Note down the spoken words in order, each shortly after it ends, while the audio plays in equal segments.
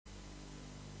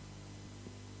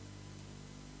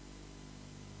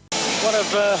one of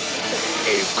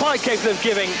quite capable of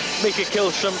giving Mika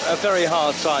Kihlstrom a very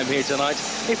hard time here tonight.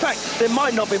 In fact, there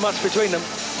might not be much between them.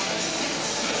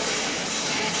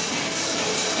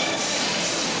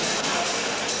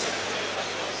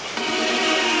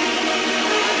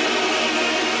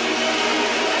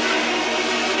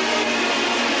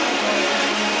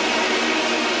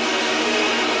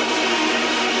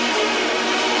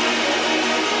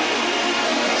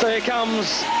 So here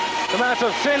comes the man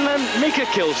from Finland, Mika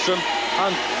Kihlstrom,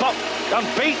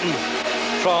 unbeaten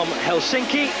from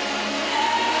Helsinki,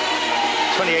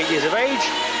 28 years of age,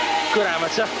 good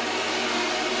amateur,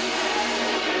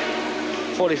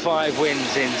 45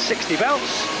 wins in 60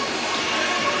 bouts,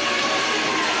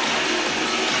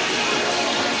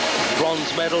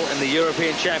 bronze medal in the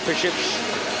European Championships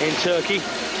in Turkey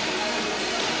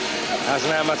as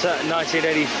an amateur in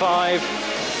 1985.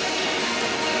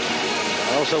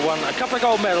 Also won a couple of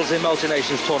gold medals in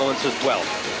multi-nations tournaments as well.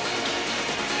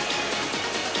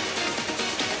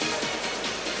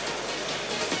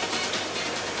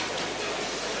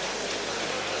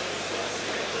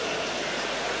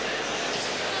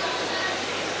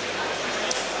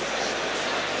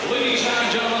 Ladies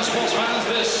and gentlemen, sports fans,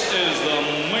 this is the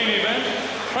main event.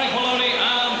 Frank Maloney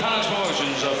and Palace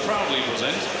Promotions proudly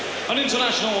present an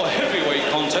international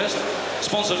heavyweight contest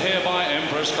sponsored here by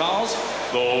Empress Cars,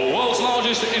 the world's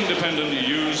largest independent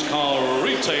used car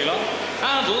retailer,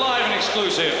 and live and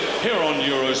exclusive here on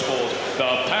Eurosport,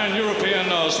 the Pan-European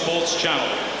Sports Channel.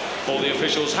 All the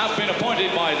officials have been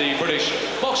appointed by the British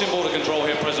Boxing Board of Control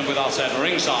here present with us at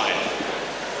ringside.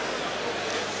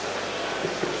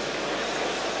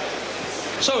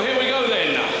 So here we go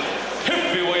then.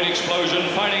 Heavyweight explosion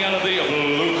fighting out of the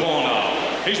blue corner.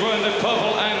 He's wearing the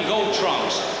purple and gold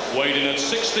trunks. Weighed in at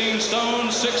 16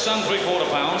 stone, 6 3/4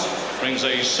 pounds. Brings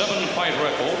a 7-fight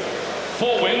record.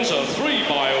 4 wins, a 3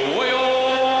 by way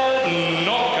of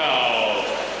knockout.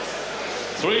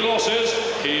 3 losses.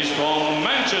 He's from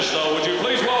Manchester. Would you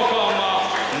please welcome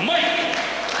Mike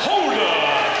Holden.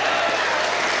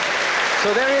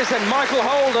 So there he is then, Michael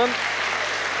Holden. And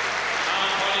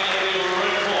fighting out of the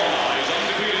red corner. He's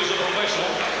undefeated as a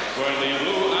professional. Wearing the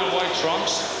blue and white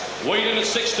trunks. Weighed in at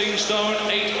 16 stone,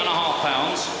 8.5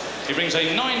 pounds. He brings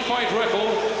a 9-fight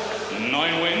record,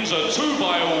 9 wins, a 2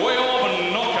 by way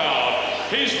of knockout.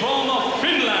 He's from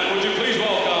Finland. Would you please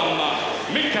welcome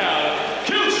Mika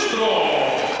Kihlstrom.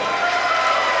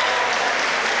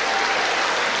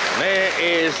 There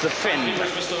is the Finn.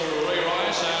 Mr. Ray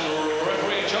Rice, and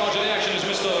referee in charge of the action is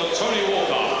Mr. Tony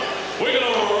Walker. We're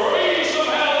going to raise some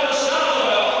hell in the saddle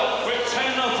bell with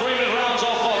 10 3-minute rounds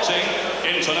of boxing,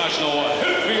 international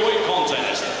heavyweight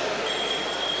contest.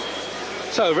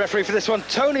 So, referee for this one,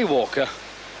 Tony Walker.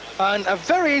 And a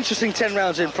very interesting 10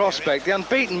 rounds in prospect. The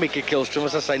unbeaten Mika Kihlstrom,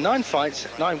 as I say, 9 fights,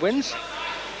 9 wins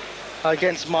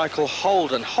against Michael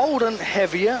Holden. Holden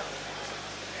heavier,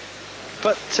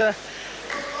 but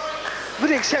with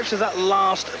the exception of that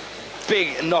last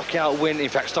big knockout win, in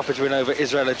fact stoppage win over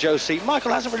Israel Josie,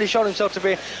 Michael hasn't really shown himself to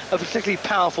be a particularly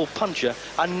powerful puncher,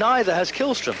 and neither has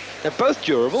Kihlstrom. They're both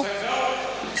durable,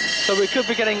 so we could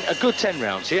be getting a good 10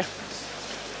 rounds here.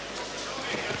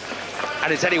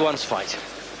 And it's anyone's fight.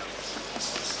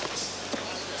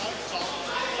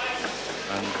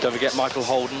 And don't forget Michael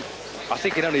Holden, I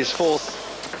think in only his fourth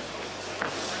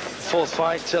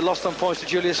fight, lost on points to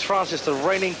Julius Francis, the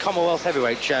reigning Commonwealth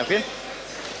heavyweight champion.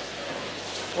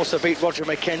 Also beat Roger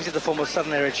McKenzie, the former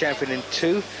Southern Area champion, in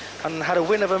 2, and had a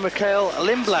win over Mikhail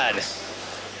Lindblad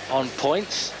on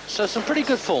points. So some pretty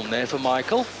good form there for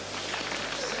Michael.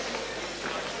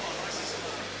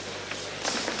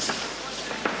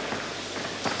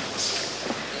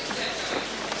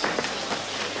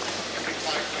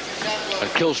 And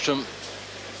Kihlstrom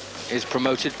is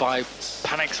promoted by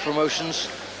Panex Promotions.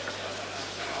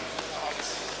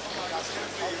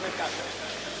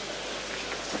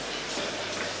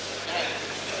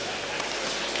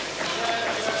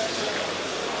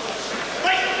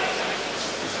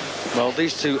 Well,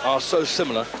 these two are so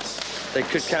similar, they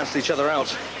could cancel each other out.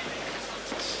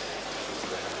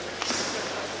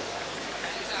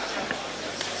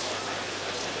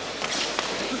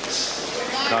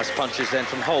 Nice punches then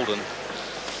from Holden.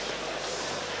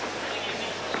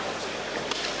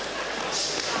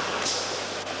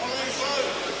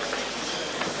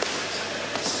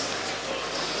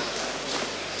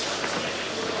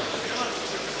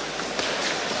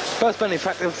 Both men, in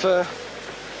fact,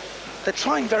 they're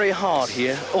trying very hard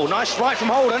here. Oh, nice right from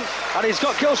Holden. And he's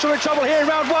got Kihlstrom in trouble here in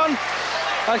round 1.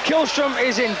 And Kihlstrom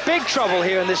is in big trouble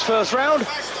here in this first round.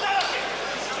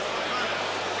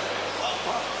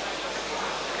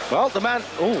 Well, the man,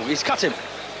 oh, he's cut him.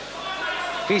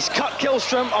 He's cut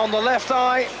Kihlstrom on the left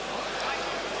eye.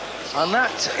 And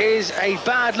that is a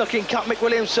bad-looking cut. Mick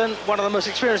Williamson, one of the most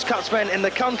experienced cutsmen in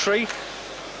the country.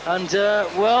 And,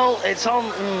 well, it's on...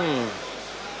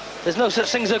 There's no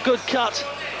such thing as a good cut.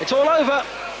 It's all over.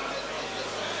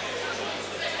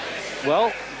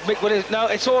 Well, Mick Williams... No,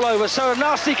 it's all over. So a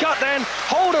nasty cut then.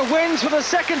 Holden wins for the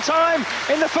second time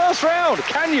in the first round.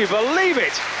 Can you believe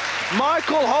it?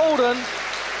 Michael Holden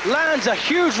lands a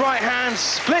huge right hand,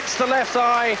 splits the left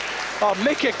eye.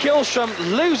 Mika Kihlstrom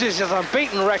loses his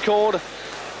unbeaten record,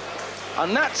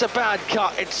 and that's a bad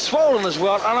cut. It's swollen as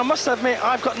well, and I must admit,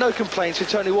 I've got no complaints with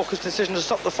Tony Walker's decision to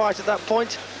stop the fight at that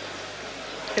point.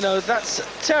 You know, that's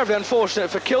terribly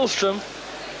unfortunate for Kihlstrom,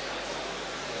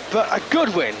 but a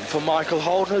good win for Michael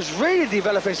Holden, who's really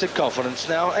developing some confidence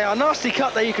now. A nasty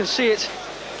cut there, you can see it.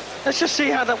 Let's just see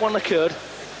how that one occurred.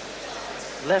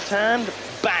 Left hand,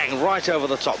 bang, right over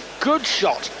the top. Good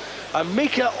shot, and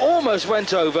Mika almost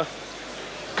went over.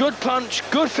 Good punch,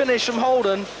 good finish from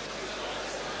Holden.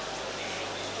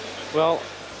 Well,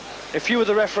 if you were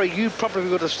the referee, you probably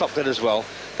would have stopped it as well.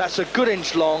 That's a good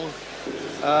inch long.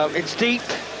 It's deep.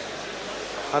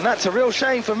 And that's a real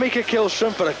shame for Mika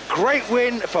Kihlstrom, but a great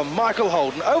win for Michael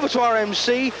Holden. Over to our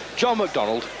MC, John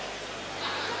McDonald.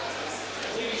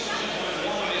 Ladies and gentlemen,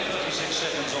 1 minute 36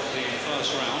 seconds of the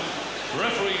first round.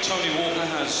 Referee Tony Walker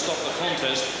has stopped the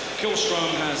contest. Kihlstrom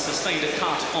has sustained a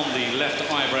cut on the left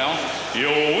eyebrow.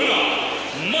 Your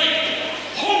winner, Mike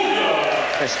Holden.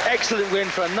 Yes, excellent win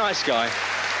for a nice guy.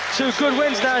 2 good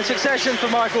wins now in succession for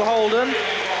Michael Holden,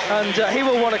 and he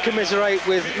will want to commiserate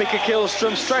with Mika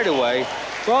Kihlstrom straight away.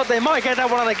 Well, they might get that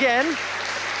one again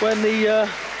when the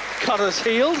cut has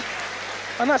healed,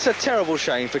 and that's a terrible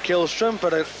shame for Kihlstrom,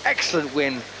 but an excellent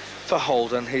win for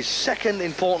Holden, his second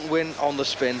important win on the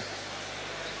spin,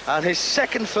 and his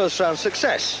second first-round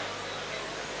success.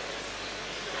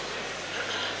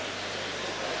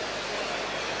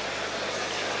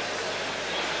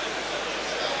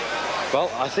 Well,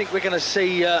 I think we're going to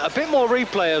see a bit more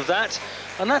replay of that,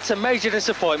 and that's a major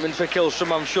disappointment for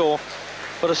Kihlstrom, I'm sure,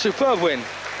 but a superb win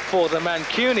for the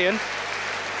Mancunian.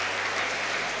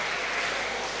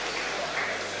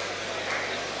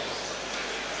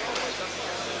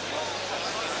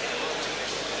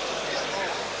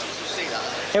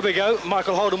 Here we go,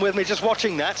 Michael Holden with me, just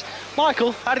watching that.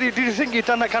 Michael, how did you think you'd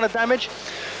done that kind of damage?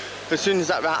 As soon as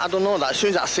that right, I don't know, as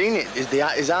soon as I seen it,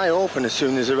 his eye opened as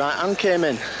soon as the right hand came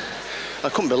in. I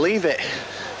couldn't believe it.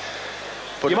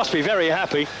 But you must be very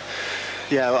happy.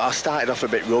 Yeah, well, I started off a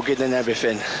bit rugged and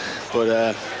everything,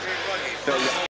 but